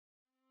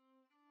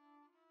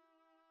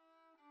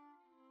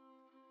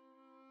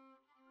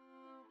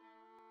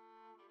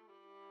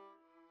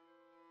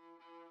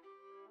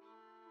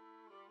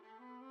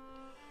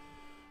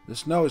The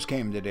snows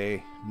came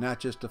today, not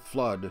just a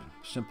flood,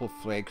 simple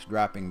flakes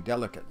dropping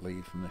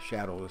delicately from the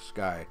shadowless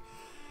sky,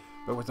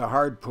 but with a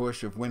hard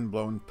push of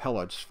wind-blown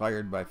pellets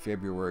fired by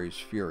February's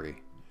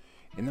fury.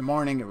 In the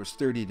morning it was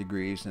 30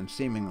 degrees and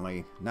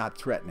seemingly not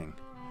threatening,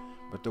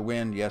 but the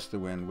wind, yes the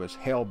wind, was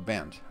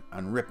hell-bent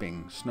on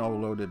ripping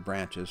snow-loaded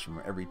branches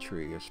from every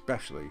tree,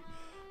 especially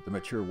the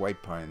mature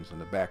white pines on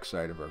the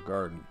backside of our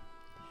garden.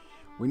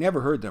 We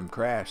never heard them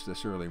crash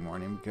this early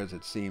morning because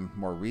it seemed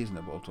more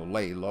reasonable to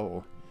lay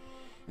low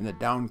in the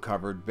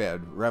down-covered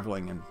bed,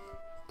 reveling in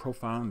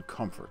profound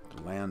comfort,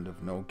 the land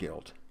of no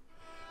guilt.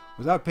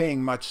 Without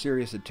paying much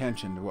serious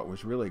attention to what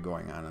was really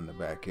going on in the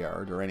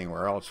backyard, or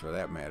anywhere else for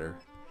that matter,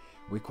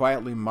 we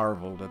quietly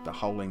marveled at the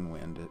howling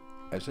wind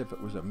as if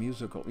it was a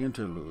musical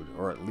interlude,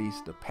 or at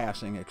least a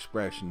passing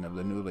expression of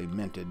the newly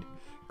minted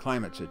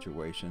climate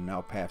situation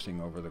now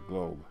passing over the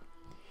globe.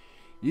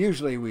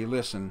 Usually we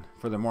listen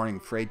for the morning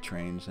freight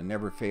trains and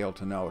never fail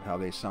to note how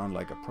they sound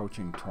like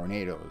approaching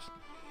tornadoes.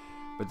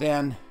 But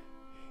then,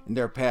 in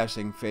their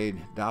passing,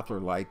 fade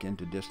Doppler-like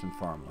into distant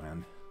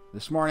farmland.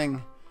 This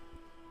morning,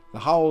 the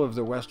howl of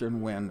the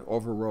western wind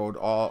overrode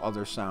all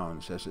other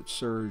sounds as it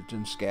surged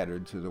and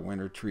scattered through the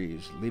winter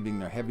trees, leaving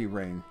their heavy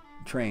rain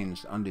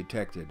trains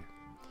undetected.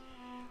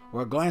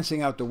 While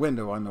glancing out the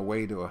window on the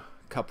way to a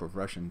cup of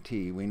Russian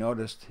tea, we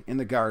noticed in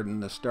the garden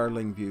the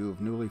startling view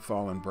of newly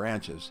fallen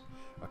branches,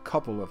 a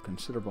couple of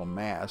considerable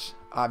mass,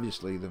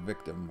 obviously the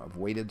victim of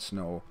weighted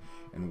snow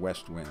and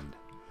west wind.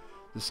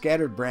 The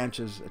scattered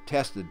branches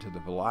attested to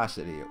the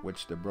velocity at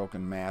which the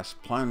broken mass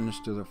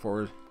plunged to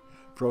the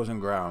frozen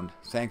ground,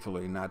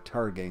 thankfully not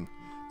targeting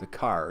the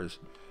cars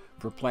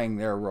for playing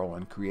their role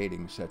in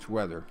creating such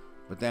weather,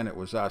 but then it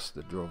was us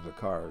that drove the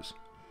cars.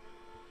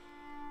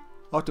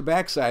 Out the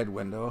backside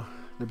window,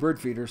 the bird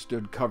feeder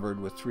stood covered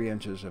with 3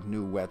 inches of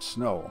new wet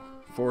snow.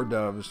 4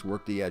 doves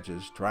worked the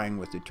edges, trying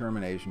with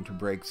determination to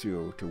break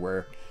through to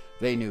where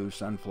they knew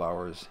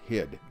sunflowers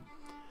hid.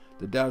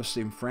 The doves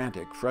seemed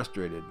frantic,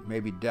 frustrated,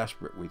 maybe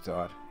desperate, we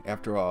thought.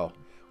 After all,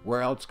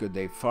 where else could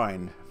they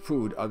find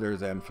food other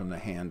than from the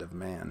hand of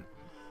man?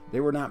 They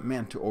were not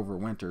meant to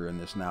overwinter in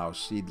this now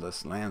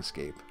seedless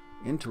landscape.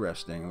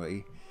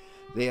 Interestingly,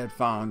 they had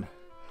found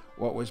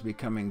what was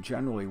becoming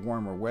generally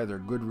warmer weather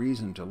good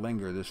reason to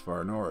linger this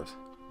far north.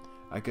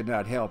 I could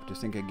not help to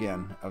think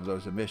again of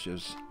those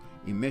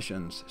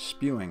emissions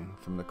spewing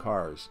from the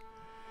cars.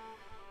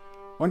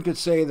 One could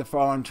say the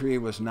fallen tree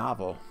was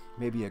novel,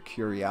 maybe a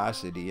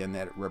curiosity in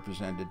that it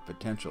represented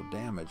potential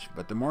damage,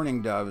 but the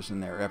mourning doves in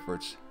their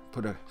efforts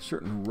put a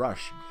certain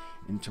rush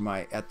into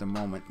my at the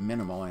moment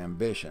minimal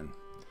ambition.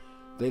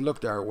 They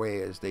looked our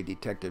way as they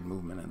detected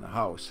movement in the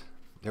house.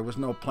 There was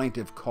no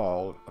plaintive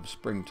call of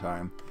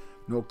springtime,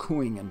 no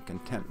cooing and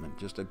contentment,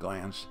 just a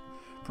glance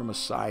from a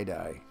side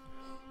eye.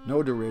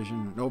 No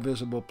derision, no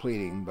visible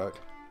pleading, but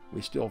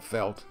we still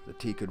felt the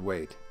tea could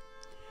wait.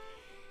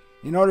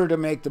 In order to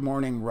make the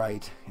morning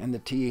right and the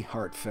tea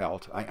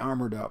heartfelt, I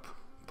armored up,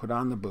 put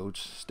on the boots,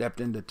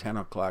 stepped into 10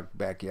 o'clock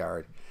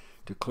backyard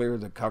to clear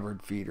the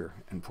covered feeder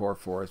and pour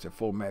forth a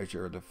full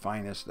measure of the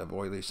finest of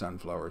oily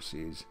sunflower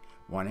seeds,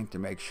 wanting to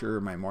make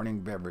sure my morning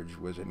beverage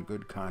was in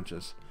good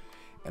conscience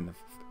and the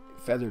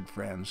feathered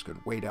friends could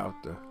wait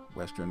out the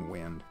western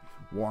wind,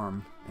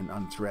 warm and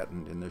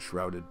unthreatened in the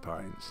shrouded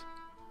pines.